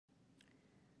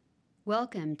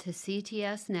Welcome to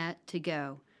CTSNet to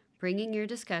Go, bringing your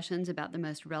discussions about the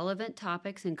most relevant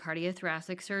topics in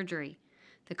cardiothoracic surgery.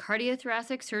 The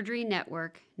Cardiothoracic Surgery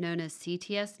Network, known as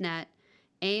CTSNet,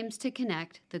 aims to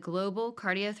connect the global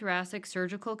cardiothoracic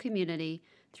surgical community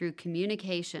through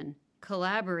communication,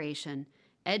 collaboration,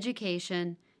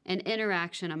 education, and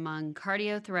interaction among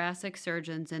cardiothoracic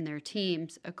surgeons and their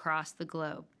teams across the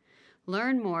globe.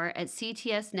 Learn more at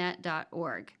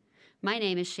ctsnet.org. My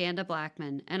name is Shanda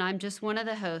Blackman, and I'm just one of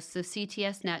the hosts of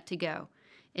CTSNet to Go.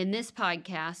 In this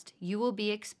podcast, you will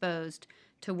be exposed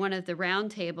to one of the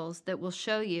roundtables that will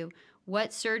show you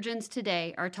what surgeons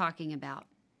today are talking about.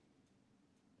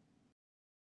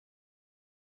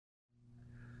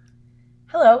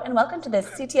 Hello, and welcome to this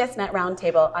CTSNet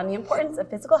Roundtable on the importance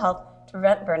of physical health to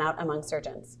prevent burnout among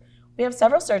surgeons. We have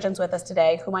several surgeons with us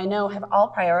today whom I know have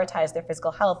all prioritized their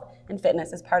physical health and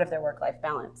fitness as part of their work-life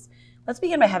balance. Let's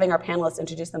begin by having our panelists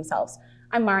introduce themselves.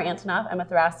 I'm Mara Antonoff. I'm a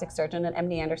thoracic surgeon at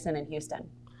MD Anderson in Houston.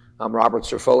 I'm Robert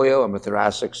Cerfolio. I'm a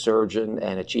thoracic surgeon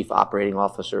and a chief operating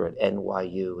officer at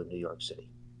NYU in New York City.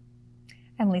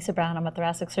 I'm Lisa Brown. I'm a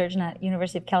thoracic surgeon at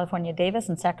University of California, Davis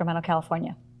in Sacramento,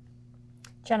 California.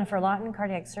 Jennifer Lawton,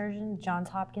 cardiac surgeon, Johns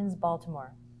Hopkins,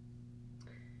 Baltimore.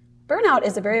 Burnout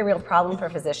is a very real problem for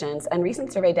physicians, and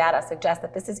recent survey data suggests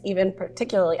that this is even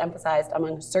particularly emphasized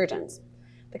among surgeons.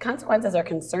 The consequences are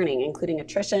concerning, including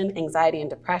attrition, anxiety and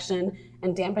depression,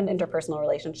 and dampened interpersonal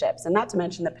relationships, and not to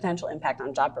mention the potential impact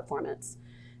on job performance.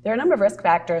 There are a number of risk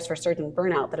factors for surgeon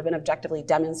burnout that have been objectively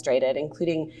demonstrated,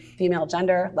 including female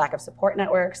gender, lack of support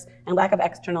networks, and lack of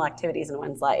external activities in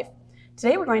one's life.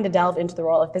 Today we're going to delve into the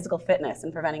role of physical fitness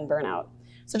in preventing burnout.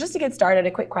 So just to get started,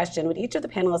 a quick question. Would each of the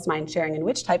panelists mind sharing in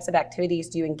which types of activities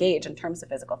do you engage in terms of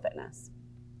physical fitness?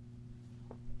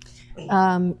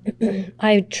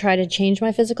 I try to change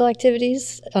my physical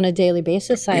activities on a daily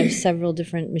basis. I have several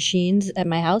different machines at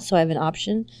my house, so I have an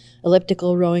option.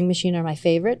 Elliptical, rowing machine are my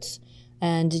favorites.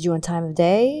 And did you want time of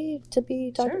day to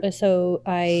be talking? Sure. So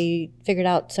I figured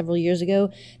out several years ago,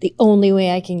 the only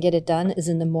way I can get it done is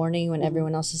in the morning when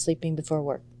everyone else is sleeping before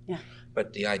work. Yeah.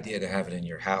 But the idea to have it in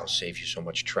your house saves you so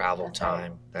much travel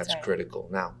time. That's critical.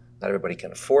 Now, not everybody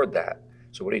can afford that.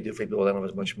 So what do you do for people that don't have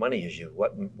as much money as you?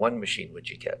 What one machine would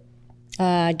you get?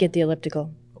 I'd get the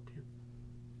elliptical. Okay.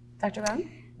 Dr.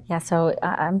 Brown? Yeah, so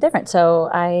I'm different. So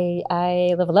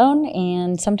I live alone,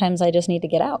 and sometimes I just need to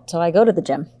get out. So I go to the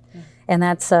gym, and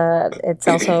that's it's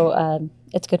also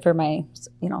it's good for my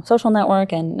social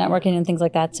network and networking and things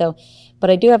like that. So, but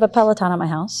I do have a Peloton at my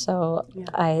house, so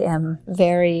I am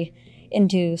very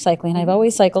into cycling. I've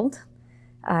always cycled.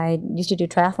 I used to do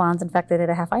triathlons. In fact, I did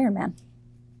a half Ironman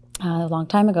a long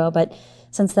time ago, but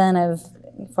since then I've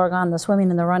foregone the swimming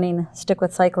and the running, stick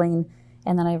with cycling,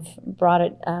 and then I've brought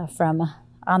it from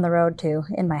on the road to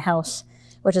in my house,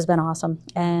 which has been awesome.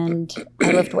 And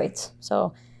I lift weights,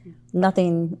 so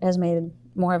nothing has made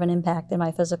more of an impact in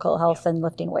my physical health than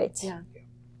lifting weights. Yeah.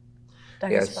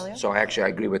 Yes, so I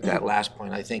agree with that last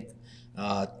point. I think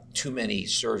too many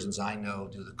surgeons I know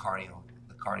do the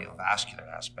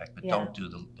cardiovascular aspect, but don't do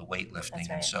the weightlifting. That's right.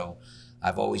 And so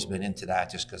I've always been into that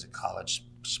just because of college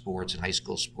sports and high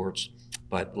school sports,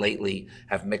 but lately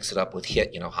have mixed it up with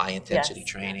HIIT, high intensity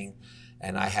training.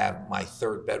 And I have my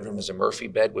third bedroom is a Murphy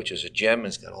bed, which is a gym.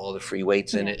 It's got all the free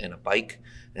weights in it and a bike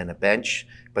and a bench.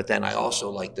 But then I also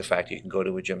like the fact that you can go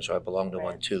to a gym, so I belong to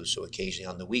one too. So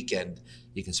occasionally on the weekend,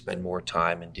 you can spend more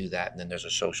time and do that. And then there's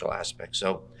a social aspect.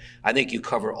 So I think you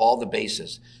cover all the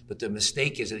bases. But the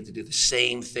mistake is to do the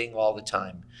same thing all the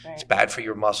time. Right. It's bad for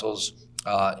your muscles.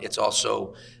 It's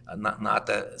also not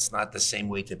the same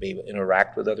way to be able to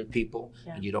interact with other people,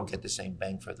 and you don't get the same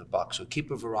bang for the buck. So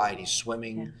keep a variety: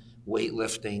 swimming,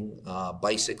 weightlifting,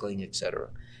 bicycling, etc.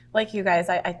 Like you guys,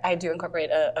 I do incorporate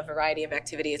a variety of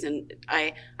activities, and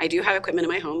I do have equipment in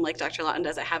my home, like Dr. Lawton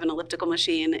does. I have an elliptical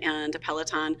machine and a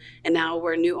Peloton, and now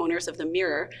we're new owners of the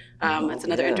Mirror. It's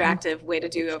another interactive way to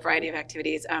do a variety of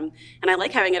activities. And I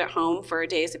like having it at home for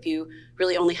days if you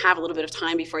really only have a little bit of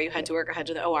time before you head to work or head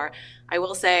to the OR. I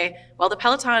will say, while the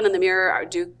Peloton and the Mirror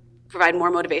do provide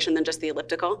more motivation than just the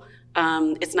elliptical.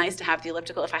 It's nice to have the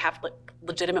elliptical. If I have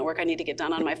legitimate work I need to get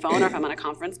done on my phone, or if I'm on a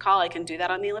conference call, I can do that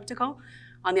on the elliptical.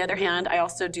 On the other hand, I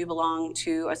also do belong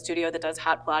to a studio that does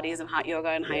hot Pilates and hot yoga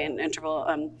and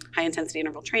high intensity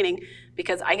interval training,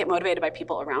 because I get motivated by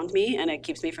people around me, and it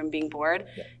keeps me from being bored.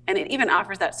 And it even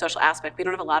offers that social aspect. We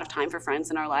don't have a lot of time for friends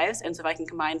in our lives, and so if I can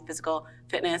combine physical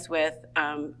fitness with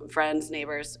friends,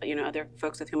 neighbors, other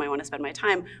folks with whom I want to spend my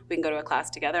time, we can go to a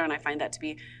class together, and I find that to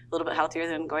be a little bit healthier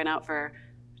than going out for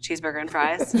cheeseburger and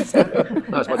fries. No,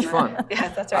 it's much fun.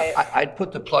 Yes, that's right. I'd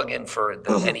put the plug in for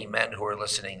any men who are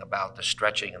listening about the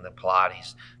stretching and the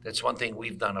Pilates. That's one thing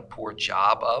we've done a poor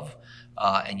job of,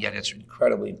 and yet it's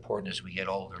incredibly important as we get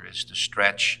older, is to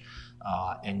stretch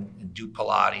and do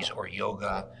Pilates or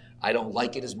yoga. I don't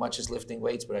like it as much as lifting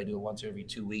weights, but I do it once every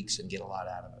 2 weeks and get a lot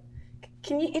out of it.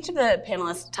 Can you, each of the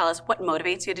panelists, tell us what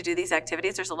motivates you to do these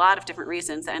activities? There's a lot of different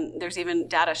reasons, and there's even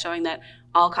data showing that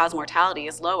all-cause mortality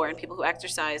is lower in people who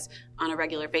exercise on a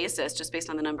regular basis, just based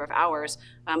on the number of hours.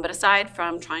 But aside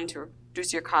from trying to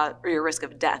reduce your risk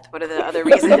of death, what are the other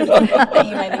reasons that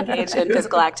you might engage in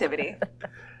physical activity?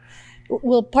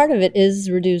 Well, part of it is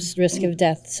reduced risk of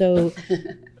death. So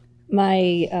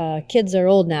my kids are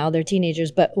old now, they're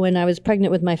teenagers, but when I was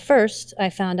pregnant with my first,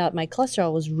 I found out my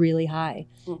cholesterol was really high.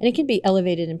 And it can be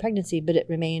elevated in pregnancy, but it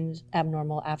remained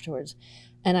abnormal afterwards.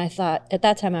 And I thought, at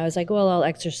that time, I was like, well, I'll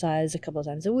exercise a couple of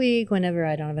times a week whenever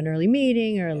I don't have an early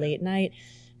meeting or a late night.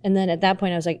 And then at that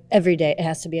point, I was like, every day, it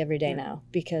has to be every day now,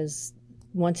 because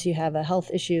once you have a health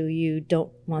issue, you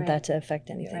don't want that to affect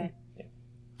anything.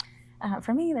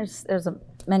 For me, there's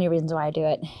many reasons why I do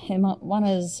it. And one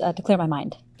is to clear my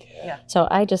mind. So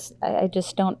I just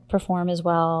don't perform as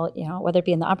well, whether it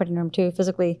be in the operating room too,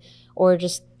 physically, or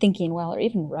just thinking well, or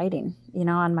even writing.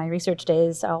 On my research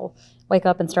days, I'll wake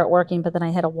up and start working, but then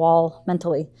I hit a wall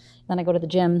mentally. Then I go to the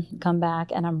gym, come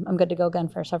back, and I'm good to go again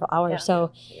for several hours.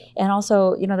 And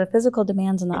also, the physical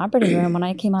demands in the operating room. When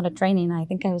I came out of training, I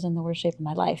think I was in the worst shape of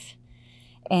my life.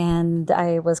 And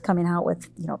I was coming out with,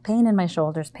 pain in my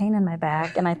shoulders, pain in my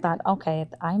back. And I thought, okay,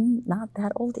 I'm not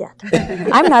that old yet.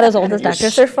 I'm not as old as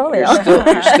Dr. Cerfolio.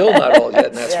 You're still not old yet,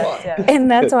 and that's why.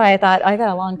 And that's why I thought, I got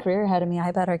a long career ahead of me.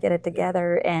 I better get it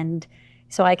together. And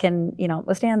so I can,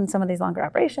 withstand some of these longer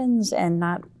operations and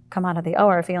not come out of the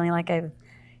OR feeling like I've,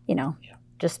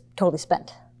 just totally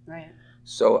spent. Right.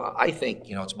 So I think,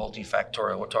 it's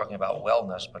multifactorial. We're talking about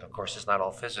wellness, but of course it's not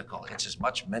all physical. It's as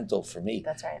much mental for me.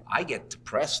 That's right. I get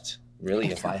depressed, really,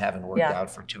 if I haven't worked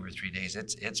out for 2 or 3 days.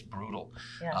 It's brutal.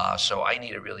 So I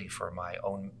need it really for my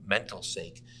own mental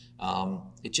sake.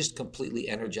 It just completely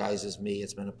energizes me.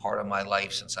 It's been a part of my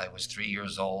life since I was 3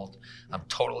 years old. I'm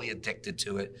totally addicted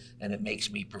to it, and it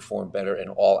makes me perform better in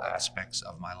all aspects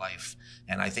of my life.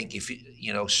 And I think if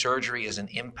surgery is an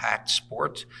impact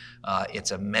sport,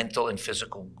 it's a mental and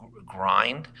physical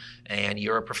grind, and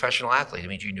you're a professional athlete. I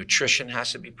mean, your nutrition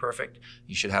has to be perfect.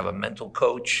 You should have a mental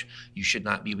coach. You should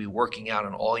not be working out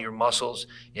on all your muscles.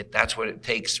 That's what it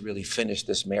takes to really finish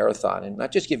this marathon, and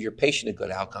not just give your patient a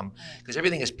good outcome, because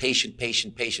everything is patient,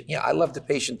 patient, patient. Yeah, I love the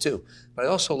patient too, but I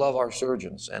also love our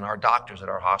surgeons and our doctors at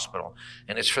our hospital,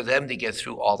 and it's for them to get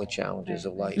through all the challenges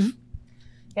of life.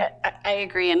 Yeah, I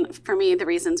agree. And for me, the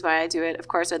reasons why I do it, of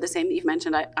course, are the same that you've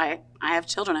mentioned. I have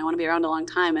children. I want to be around a long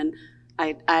time, and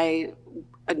I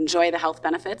enjoy the health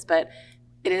benefits, but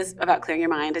it is about clearing your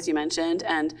mind, as you mentioned.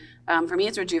 And for me,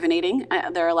 it's rejuvenating.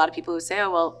 There are a lot of people who say, oh,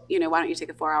 well, why don't you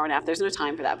take a 4-hour nap? There's no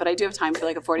time for that. But I do have time for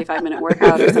like a 45-minute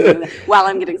workout or something while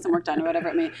I'm getting some work done or whatever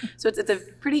it may. So it's a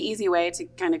pretty easy way to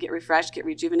kind of get refreshed, get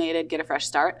rejuvenated, get a fresh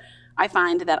start. I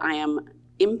find that I am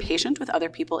impatient with other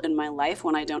people in my life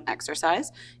when I don't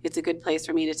exercise. It's a good place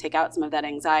for me to take out some of that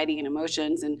anxiety and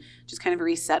emotions and just kind of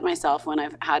reset myself when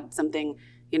I've had something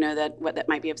that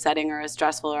might be upsetting or is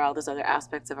stressful or all those other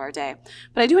aspects of our day.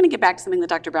 But I do want to get back to something that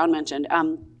Dr. Brown mentioned.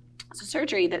 So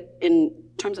surgery, that in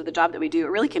terms of the job that we do, it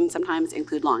really can sometimes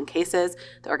include long cases.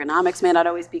 The ergonomics may not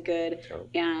always be good,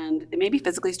 and it may be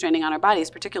physically straining on our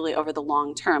bodies, particularly over the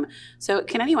long term. So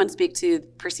can anyone speak to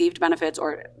perceived benefits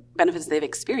or benefits they've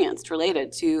experienced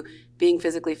related to being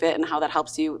physically fit and how that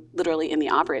helps you literally in the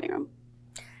operating room?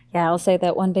 Yeah, I'll say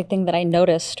that one big thing that I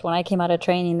noticed when I came out of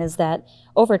training is that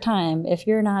over time, if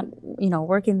you're not,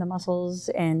 working the muscles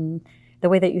in the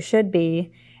way that you should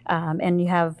be, and you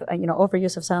have,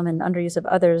 overuse of some and underuse of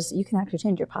others, you can actually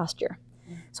change your posture.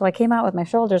 So I came out with my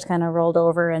shoulders kind of rolled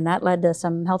over, and that led to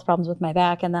some health problems with my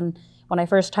back. And then when I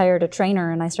first hired a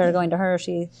trainer and I started going to her,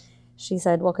 she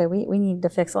said, okay, we need to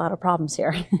fix a lot of problems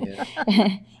here.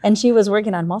 And she was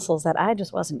working on muscles that I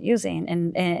just wasn't using.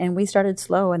 And we started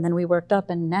slow, and then we worked up,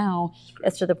 and now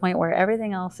it's to the point where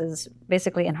everything else is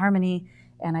basically in harmony,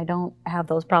 and I don't have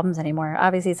those problems anymore.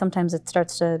 Obviously, sometimes it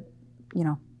starts to,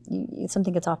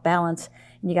 something gets off balance,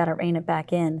 and you got to rein it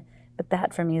back in. But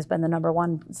that for me has been the number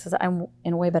one. I'm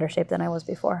in way better shape than I was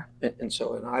before. And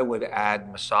I would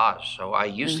add massage. So I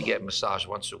used to get massage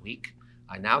once a week.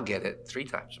 I now get it 3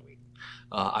 times a week.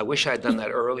 I wish I had done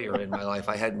that earlier in my life.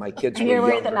 I had my kids And were you're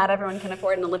worried younger. that not everyone can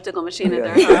afford an elliptical machine at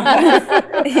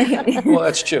their home. Well,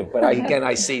 that's true. But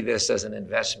I see this as an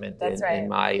investment That's right. in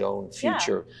my own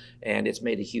future. And it's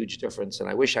made a huge difference. And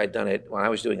I wish I'd done it when I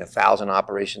was doing 1,000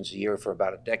 operations a year for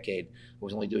about a decade. I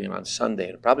was only doing it on Sunday.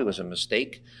 And it probably was a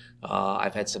mistake.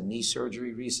 I've had some knee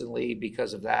surgery recently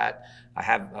because of that. I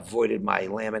have avoided my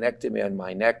laminectomy on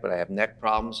my neck, but I have neck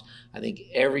problems. I think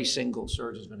every single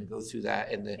surgeon is going to go through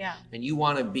that. And you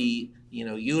want to be,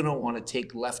 you don't want to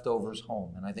take leftovers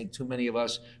home. And I think too many of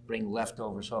us bring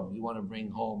leftovers home. You want to bring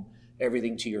home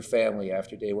everything to your family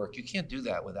after day work. You can't do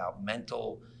that without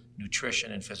mental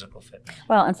nutrition and physical fitness.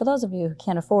 Well, and for those of you who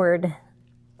can't afford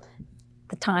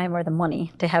the time or the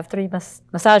money to have 3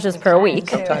 massages per week,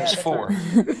 Sometimes 4.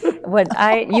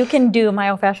 you can do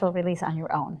myofascial release on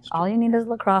your own. All you need is a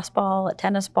lacrosse ball, a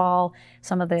tennis ball.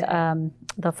 Some of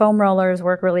the foam rollers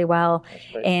work really well.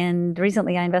 Right. And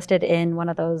recently, I invested in one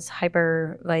of those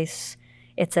Hypervice.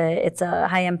 It's a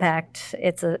high impact.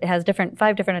 It has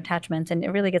 5 different attachments, and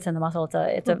it really gets in the muscle.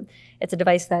 It's a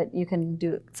device that you can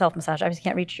do self massage. Obviously, you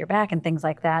can't reach your back and things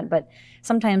like that. But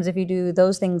sometimes, if you do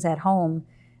those things at home,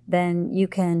 then you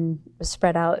can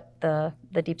spread out the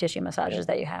deep tissue massages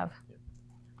that you have.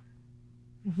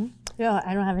 Yeah,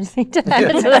 I don't have anything to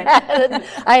add to that.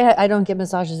 I don't get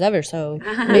massages ever, so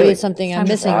maybe it's something I'm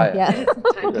missing. try it. Yeah.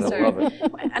 Time to You're start. gonna love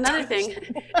it. Another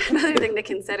thing to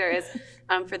consider is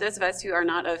for those of us who are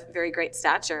not of very great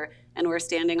stature and we're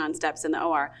standing on steps in the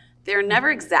OR, they're never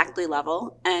exactly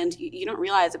level, and you don't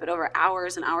realize it, but over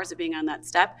hours and hours of being on that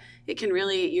step,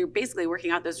 you're basically working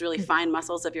out those really fine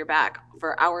muscles of your back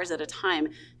for hours at a time.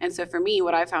 And so for me,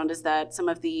 what I found is that some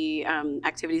of the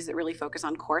activities that really focus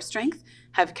on core strength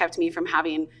have kept me from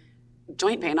having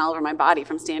joint pain all over my body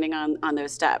from standing on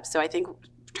those steps. So I think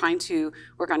trying to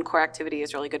work on core activity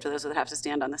is really good for those that have to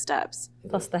stand on the steps.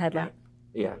 Plus the headlight.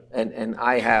 Yeah, and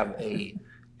I have a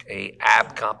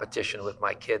ab competition with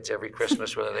my kids every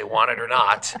Christmas, whether they want it or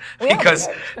not, because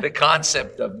the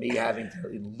concept of me having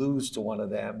to lose to one of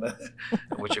them,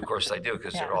 which of course I do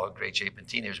because they're all in great shape and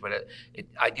teenagers, but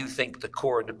I do think the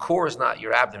core is not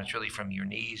your abdomen, it's really from your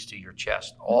knees to your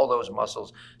chest. All those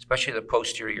muscles, especially the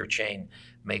posterior chain,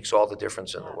 makes all the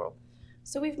difference in the world.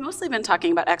 So we've mostly been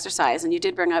talking about exercise, and you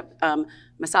did bring up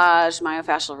massage,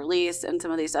 myofascial release, and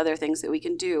some of these other things that we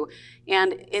can do.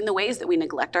 And in the ways that we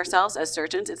neglect ourselves as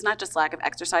surgeons, it's not just lack of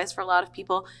exercise for a lot of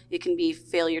people. It can be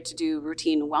failure to do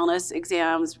routine wellness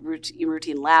exams,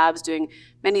 routine labs, doing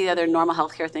many other normal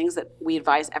healthcare things that we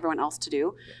advise everyone else to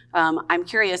do. I'm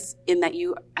curious, in that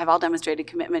you have all demonstrated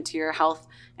commitment to your health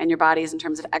and your bodies in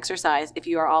terms of exercise, if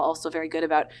you are all also very good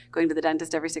about going to the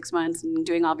dentist every 6 months and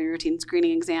doing all of your routine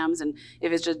screening exams, and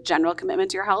if it's just general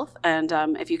commitment to your health, and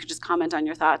if you could just comment on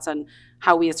your thoughts on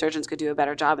how we as surgeons could do a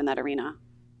better job in that arena.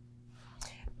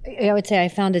 I would say I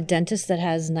found a dentist that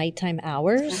has nighttime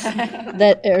hours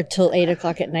that are till 8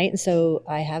 o'clock at night. And so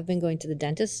I have been going to the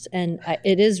dentist, and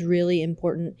it is really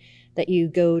important that you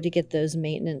go to get those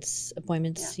maintenance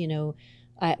appointments. Yeah.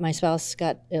 My spouse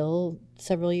got ill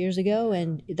several years ago,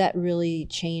 and that really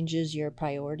changes your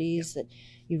priorities, that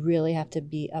you really have to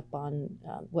be up on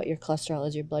what your cholesterol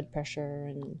is, your blood pressure,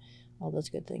 and all those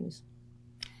good things.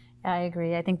 I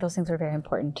agree. I think those things are very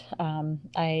important.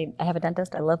 I have a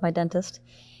dentist. I love my dentist.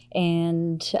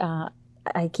 And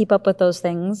I keep up with those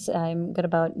things. I'm good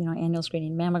about, annual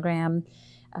screening, mammogram.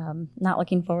 Not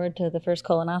looking forward to the first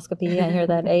colonoscopy. I hear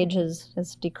that age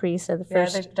has decreased. The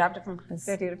first, they've dropped it from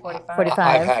 50 to 45. 45.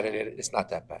 I've had it. It's not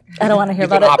that bad. I don't want to hear You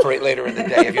about can it. operate later in the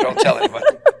day if you don't tell anybody.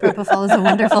 Propofol is a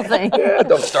wonderful thing. Yeah,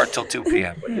 don't start till 2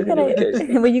 p.m. But in any case.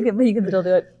 But you can still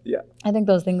do it. Yeah. I think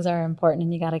those things are important,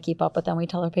 and you got to keep up with them. We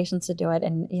tell our patients to do it,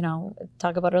 and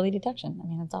talk about early detection. I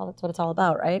mean, that's what it's all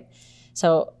about, right?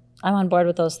 So I'm on board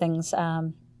with those things.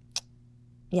 I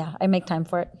make time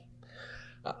for it.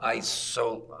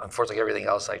 Unfortunately, everything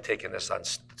else I've taken this on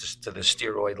just to the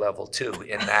steroid level too.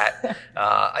 In that,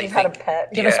 You've had a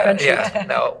pet. Do you have a spreadsheet? Yeah.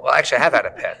 No. Well, actually, I have had a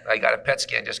pet. I got a PET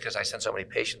scan just because I sent so many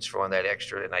patients for one that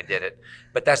extra, and I did it.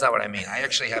 But that's not what I mean. I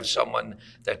actually have someone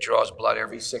that draws blood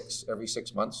every 6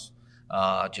 months.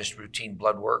 Just routine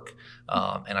blood work,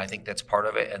 and I think that's part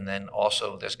of it. And then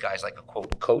also, this guy's like a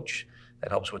quote coach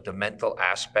that helps with the mental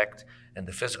aspect and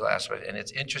the physical aspect. And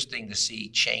it's interesting to see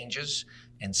changes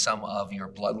in some of your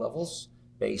blood levels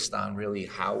based on really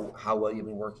how well you've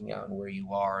been working out and where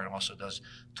you are, and also does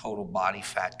total body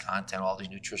fat content, all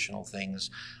these nutritional things.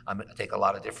 I take a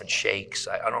lot of different shakes.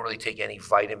 I don't really take any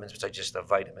vitamins besides just a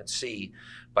vitamin C,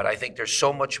 but I think there's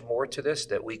so much more to this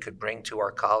that we could bring to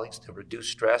our colleagues to reduce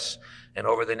stress. And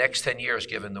over the next 10 years,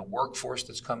 given the workforce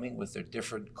that's coming with their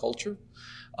different culture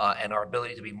and our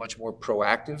ability to be much more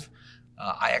proactive,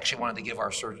 I actually wanted to give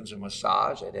our surgeons a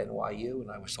massage at NYU,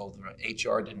 and I was told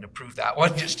HR didn't approve that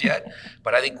one just yet.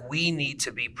 But I think we need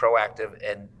to be proactive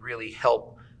and really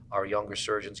help our younger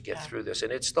surgeons get through this.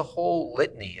 And it's the whole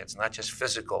litany. It's not just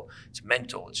physical, it's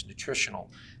mental, it's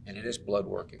nutritional, and it is blood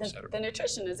work, et cetera. The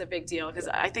nutrition is a big deal because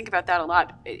I think about that a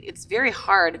lot. It's very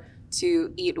hard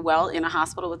to eat well in a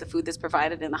hospital with the food that's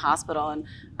provided in the hospital. And,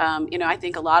 I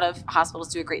think a lot of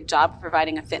hospitals do a great job of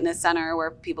providing a fitness center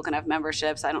where people can have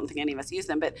memberships. I don't think any of us use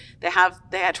them, but they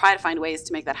try to find ways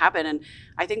to make that happen. And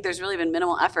I think there's really been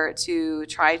minimal effort to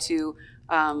try to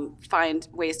find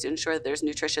ways to ensure that there's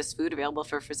nutritious food available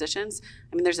for physicians.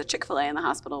 I mean, there's a Chick-fil-A in the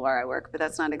hospital where I work, but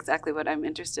that's not exactly what I'm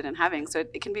interested in having. So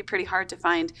it can be pretty hard to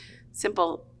find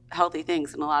simple, healthy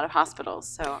things in a lot of hospitals.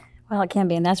 So. Well, it can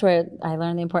be, and that's where I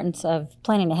learned the importance of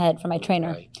planning ahead from my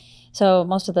trainer. Right. So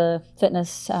most of the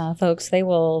fitness folks, they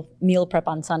will meal prep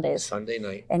on Sundays. Sunday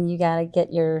night. And you got to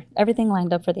get your everything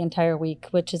lined up for the entire week,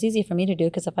 which is easy for me to do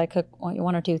because if I cook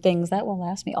one or two things, that will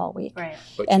last me all week. Right.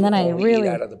 But And you then I only really-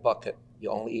 eat out of the bucket. You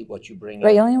only eat what you bring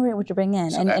Right, in. you only eat what you bring in,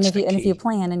 So and that's if the you key.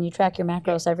 plan and you track your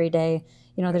macros every day,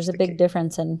 there's a the big key.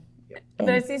 difference in. But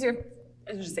it's easier.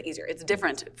 I should say easier. It's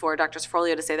different for Dr.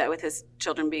 Sforlio to say that with his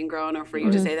children being grown, or for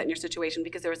you to say that in your situation,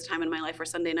 because there was a time in my life where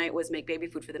Sunday night was make baby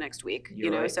food for the next week.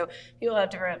 You're right. So people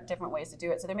have different ways to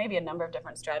do it. So there may be a number of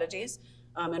different strategies,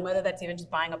 and whether that's even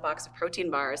just buying a box of protein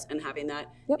bars and having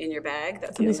that in your bag.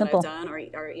 That's can be something that simple.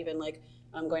 I've done, or even like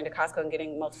going to Costco and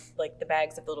getting the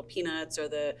bags of the little peanuts or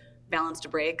the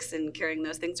balanced breaks and carrying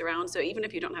those things around. So even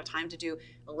if you don't have time to do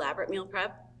elaborate meal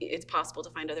prep, it's possible to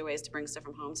find other ways to bring stuff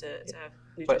from home to have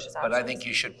nutritious options. But I think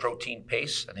you should protein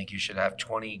pace. I think you should have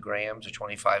 20 grams or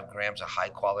 25 grams of high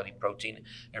quality protein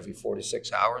every 4 to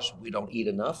 6 hours. We don't eat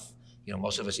enough.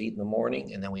 Most of us eat in the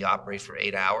morning and then we operate for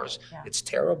 8 hours. Yeah. It's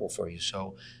terrible for you.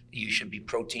 So you should be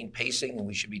protein pacing and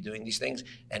we should be doing these things.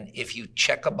 And if you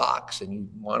check a box and you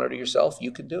monitor yourself,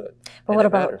 you can do it. But And what it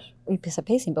about matters. you said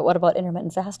pacing? But what about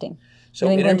intermittent fasting? So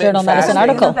New England intermittent Journal of Medicine fasting-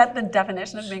 article. Is that the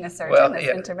definition of being a surgeon? Well, is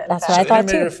yeah. intermittent That's fasting? what I thought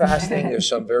too. Intermittent fasting, there's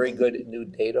some very good new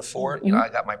data for it. I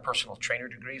got my personal trainer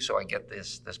degree, so I get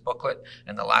this booklet.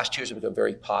 And the last years have become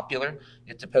very popular.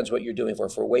 It depends what you're doing for.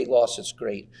 For weight loss, it's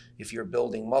great. If you're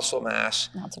building muscle mass,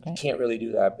 Not so you great. can't really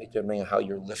do that depending on how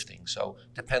you're lifting. So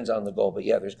it depends on the goal. But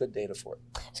yeah, there's good data for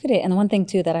it. It's good. And the one thing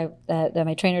too that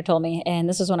my trainer told me, and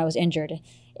this is when I was injured,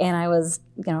 and I was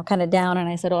kind of down, and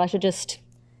I said, I should just,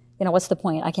 what's the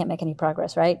point? I can't make any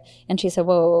progress, right? And she said,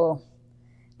 whoa.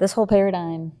 This whole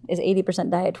paradigm is 80%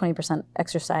 diet, 20%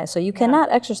 exercise. So you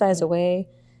cannot exercise away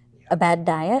a bad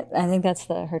diet. I think that's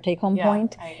her take-home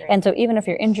point. I agree. And so even if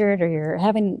you're injured or you're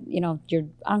having, you're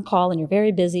on call and you're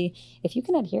very busy, if you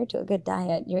can adhere to a good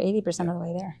diet, you're 80% of the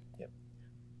way there.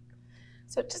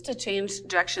 So just to change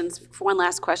directions, for one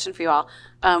last question for you all.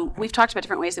 We've talked about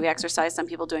different ways that we exercise, some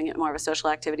people doing it more of a social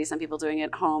activity, some people doing it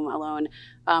at home alone.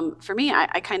 For me,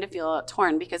 I kind of feel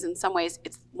torn because in some ways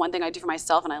it's one thing I do for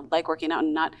myself and I like working out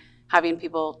and not having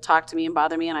people talk to me and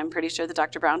bother me, and I'm pretty sure that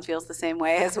Dr. Brown feels the same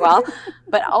way as well.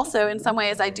 But also in some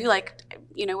ways I do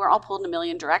we're all pulled in a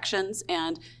million directions,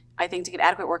 and I think to get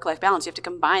adequate work-life balance, you have to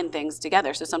combine things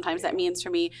together. So sometimes that means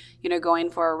for me, going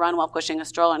for a run while pushing a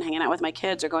stroller and hanging out with my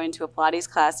kids, or going to a Pilates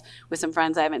class with some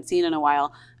friends I haven't seen in a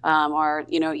while, or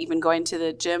even going to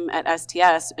the gym at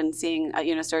STS and seeing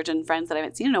surgeon friends that I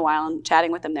haven't seen in a while and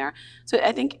chatting with them there. So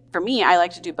I think for me, I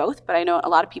like to do both, but I know a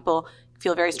lot of people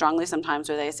feel very strongly sometimes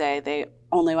where they say they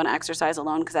only want to exercise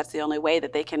alone because that's the only way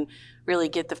that they can really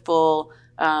get the full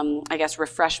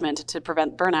refreshment to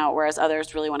prevent burnout, whereas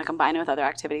others really want to combine it with other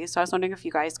activities. So I was wondering if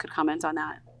you guys could comment on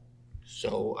that.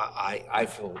 So I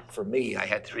feel, for me, I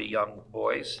had 3 young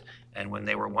boys, and when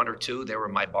they were 1 or 2, they were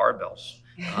my barbells.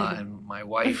 And my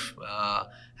wife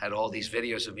had all these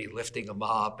videos of me lifting them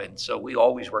up, and so we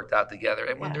always worked out together.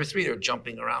 And when they're 3, they're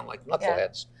jumping around like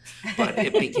knuckleheads. But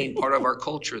it became part of our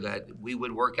culture that we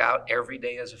would work out every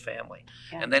day as a family.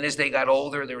 And then as they got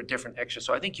older, there were different extras.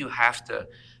 So I think you have to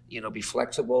be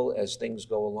flexible as things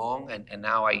go along. And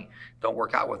now I don't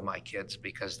work out with my kids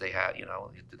because they have,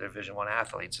 they're Division I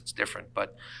athletes. It's different.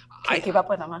 But Can you keep up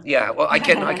with them, huh? yeah, well, I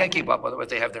can't keep up with them, but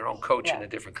they have their own coach in a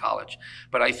different college.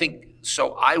 But I think,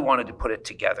 so I wanted to put it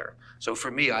together. So for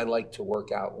me, I like to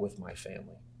work out with my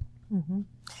family.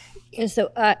 Yeah,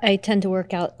 so I tend to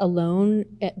work out alone,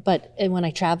 but when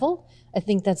I travel, I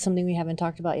think that's something we haven't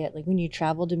talked about yet. Like when you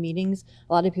travel to meetings,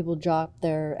 a lot of people drop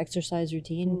their exercise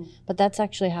routine, but that's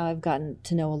actually how I've gotten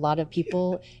to know a lot of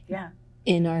people. Yeah.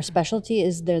 in our specialty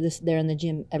is they're in the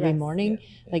gym every Yes. morning.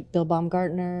 Like Bill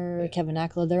Baumgartner, Kevin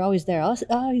Ackler, they're always there.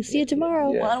 You see you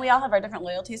tomorrow. Well, and we all have our different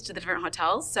loyalties to the different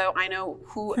hotels. So I know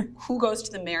who goes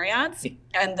to the Marriotts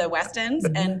and the Westins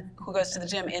and who goes to the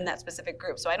gym in that specific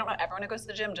group. So I don't know everyone who goes to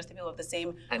the gym, just the people who have the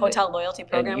same hotel loyalty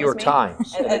program And your as me.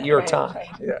 times. And Your right, time. right.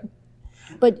 Yeah.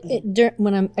 But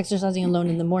when I'm exercising alone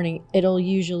in the morning, it'll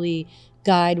usually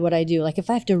guide what I do. Like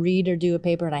if I have to read or do a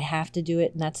paper and I have to do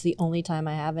it, and that's the only time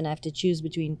I have, and I have to choose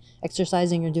between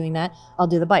exercising or doing that, I'll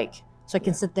do the bike. So I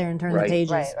can sit there and turn the Right.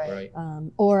 pages. Right.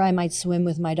 Or I might swim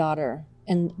with my daughter.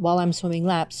 And while I'm swimming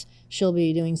laps, she'll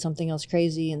be doing something else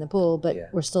crazy in the pool, but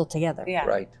we're still together. Yeah.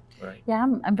 Right. Yeah,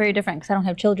 I'm very different because I don't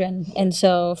have children. And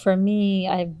so for me,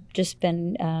 I've just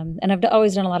been, and I've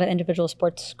always done a lot of individual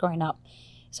sports growing up.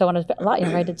 So when I was a lot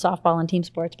younger, I did softball and team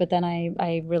sports, but then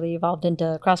I really evolved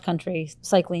into cross country,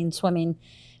 cycling, swimming,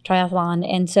 triathlon.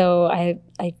 And so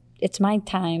it's my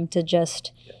time to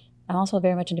just, I'm also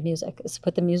very much into music. Is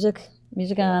put the music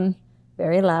on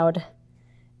very loud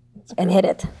and hit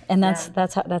it. And that's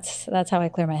how I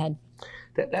clear my head.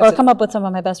 Or come up with some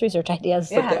of my best research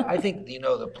ideas. Yeah. I think, the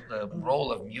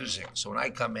role of music. So when I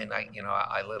come in,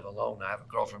 I live alone. I have a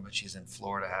girlfriend, but she's in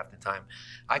Florida half the time.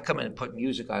 I come in and put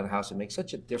music on the house. It makes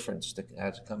such a difference to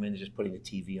come in and just putting the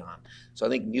TV on. So I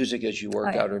think music as you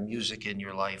work out, or music in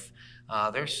your life,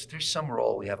 there's some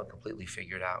role we haven't completely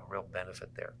figured out, real benefit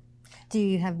there. Do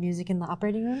you have music in the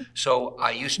operating room? So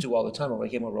I used to all the time. When I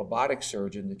became a robotic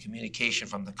surgeon, the communication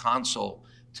from the console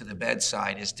to the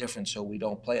bedside is different, so we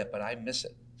don't play it, but I miss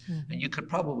it. Mm-hmm. And you could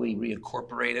probably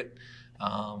reincorporate it.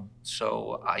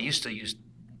 So I used to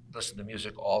listen to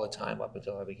music all the time up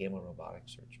until I became a robotic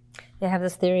surgeon. Yeah, I have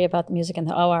this theory about the music in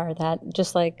the OR that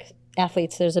just like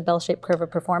athletes, there's a bell-shaped curve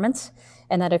of performance,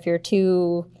 and that if you're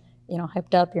too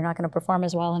hyped up, you're not going to perform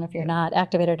as well, and if you're not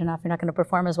activated enough, you're not going to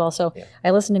perform as well. So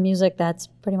I listen to music that's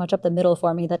pretty much up the middle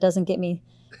for me, that doesn't get my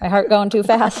heart going too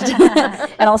fast,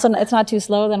 and also it's not too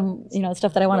slow. Then it's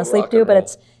stuff that I want to sleep to, but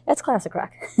it's classic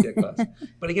rock. Yeah, classic.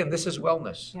 But again, this is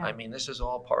wellness. Yeah. I mean, this is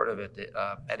all part of it.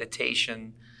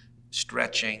 Meditation,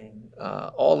 stretching,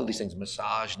 all of these things,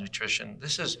 massage, nutrition.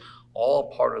 This is all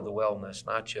part of the wellness,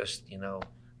 not just the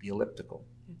elliptical.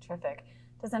 Terrific.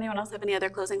 Does anyone else have any other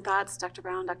closing thoughts, Dr.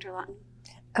 Brown, Dr. Lawton?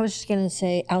 I was just going to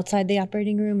say, outside the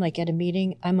operating room, like at a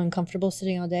meeting, I'm uncomfortable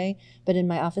sitting all day, but in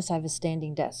my office I have a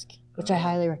standing desk, which I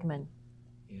highly recommend.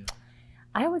 Yeah.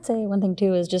 I would say one thing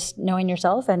too is just knowing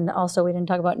yourself, and also we didn't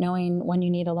talk about knowing when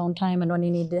you need alone time and when you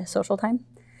need social time.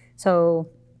 So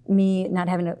me not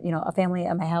having a family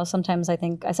at my house, sometimes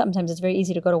it's very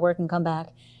easy to go to work and come back,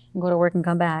 and go to work and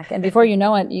come back, and before you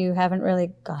know it, you haven't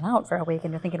really gone out for a week,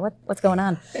 and you're thinking, what's going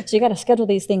on? So you got to schedule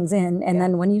these things in, and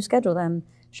then when you schedule them,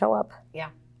 show up.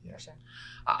 Yeah, for sure.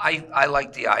 I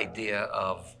like the idea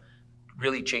of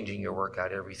really changing your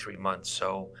workout every 3 months.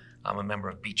 So I'm a member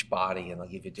of Beachbody, and they'll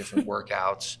give you different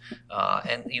workouts.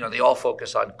 And, they all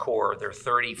focus on core. They're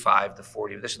 35 to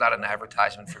 40. This is not an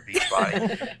advertisement for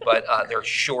Beachbody, but they're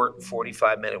short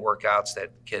 45-minute workouts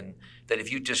that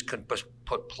if you just could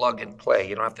put plug and play,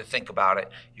 you don't have to think about it.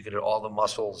 You can do all the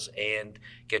muscles and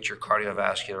get your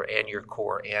cardiovascular and your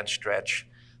core and stretch.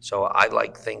 So I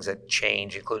like things that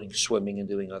change, including swimming and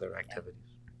doing other activities.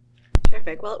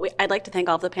 Terrific. Well, I'd like to thank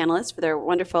all of the panelists for their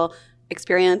wonderful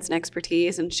experience and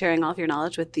expertise and sharing all of your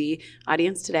knowledge with the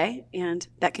audience today. And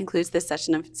that concludes this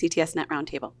session of CTS Net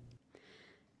Roundtable.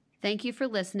 Thank you for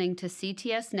listening to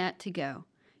CTS Net to Go,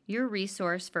 your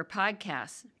resource for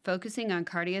podcasts focusing on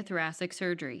cardiothoracic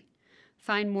surgery.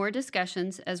 Find more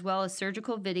discussions as well as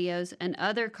surgical videos and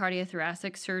other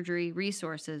cardiothoracic surgery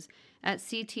resources at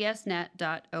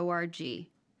ctsnet.org.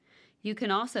 You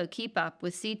can also keep up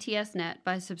with CTSNet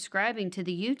by subscribing to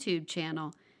the YouTube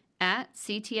channel at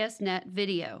CTSNet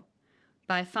Video,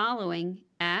 by following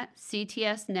at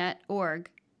CTSNet.org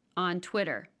on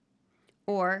Twitter,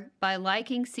 or by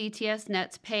liking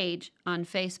CTSNet's page on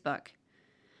Facebook.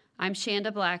 I'm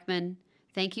Shanda Blackman.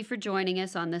 Thank you for joining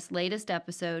us on this latest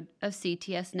episode of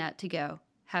CTS Net to Go.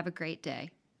 Have a great day.